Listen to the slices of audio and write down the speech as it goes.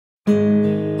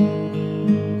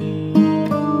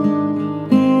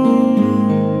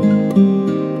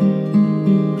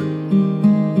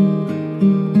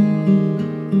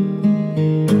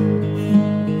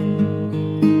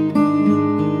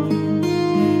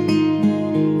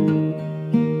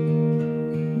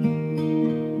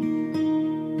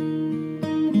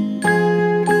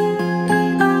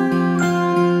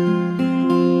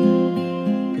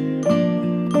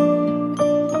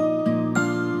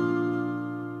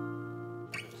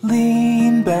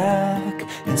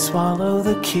swallow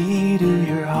the key to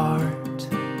your heart.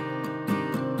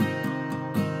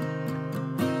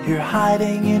 You're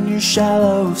hiding in your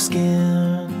shallow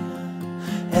skin,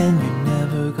 and you're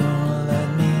never gonna let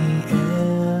me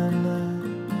in.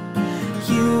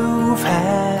 You've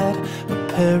had a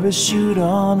parachute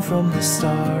on from the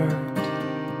start.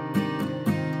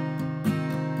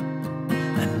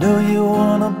 I know you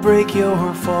wanna break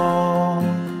your fall,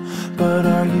 but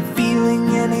are you feeling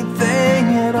anything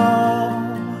at all?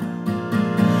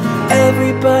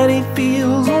 Everybody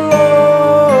feels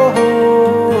alone.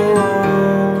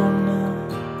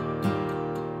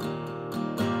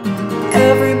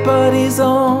 Everybody's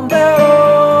on their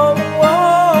own.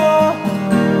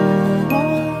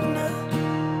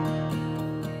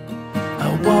 I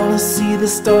wanna see the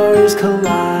stars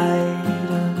collide.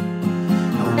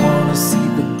 I wanna see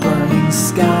the burning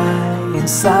sky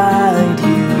inside you.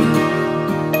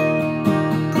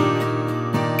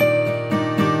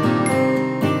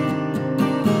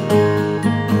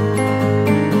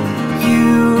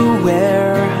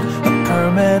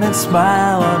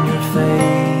 Smile on your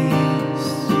face,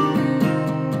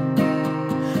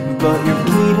 but you're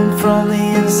bleeding from the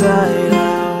inside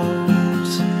out,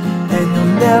 and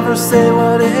you'll never say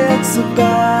what it's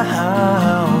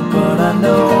about. But I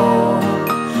know,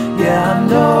 yeah I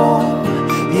know,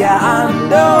 yeah I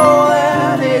know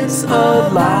that it's a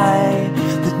lie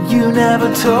that you never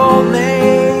told me.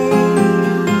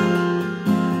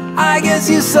 I guess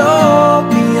you sold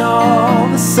me all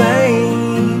the same.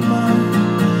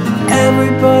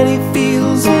 Everybody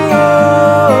feels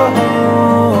alone.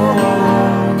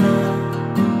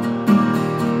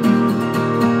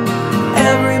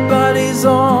 Everybody's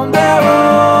on their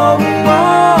own.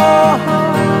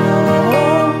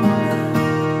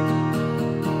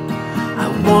 I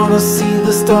wanna see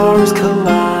the stars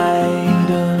collide.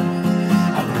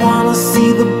 I wanna see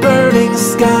the burning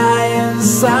sky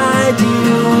inside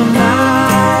you.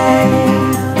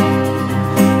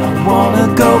 And I wanna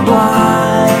go blind.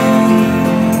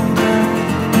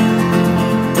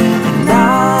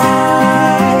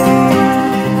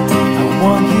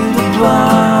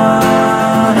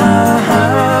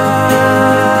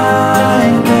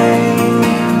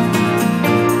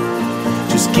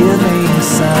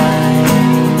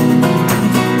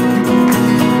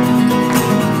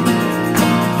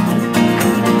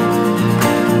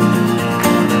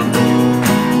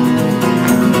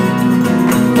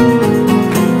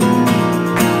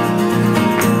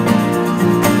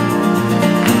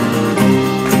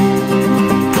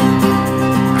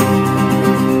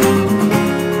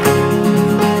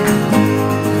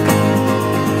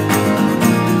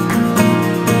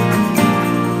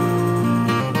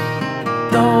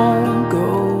 Don't go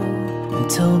and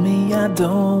tell me I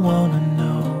don't wanna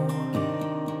know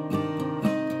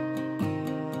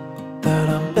that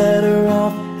I'm better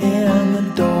off in the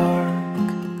dark,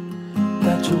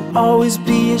 that you'll always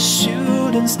be a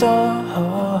shooting star.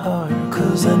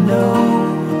 'Cause I know,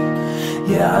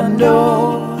 yeah I know,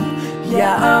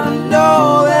 yeah I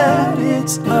know that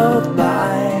it's a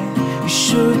lie. You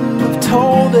shouldn't have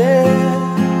told it,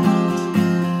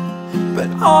 but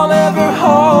I'll never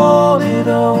hold it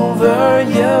over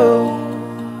you.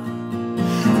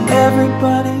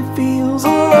 Everybody feels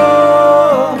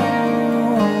alone.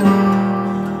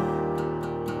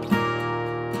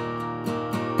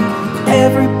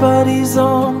 Everybody's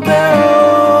on their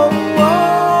own.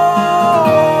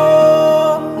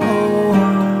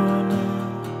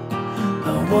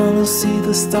 I wanna see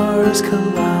the stars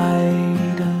collide.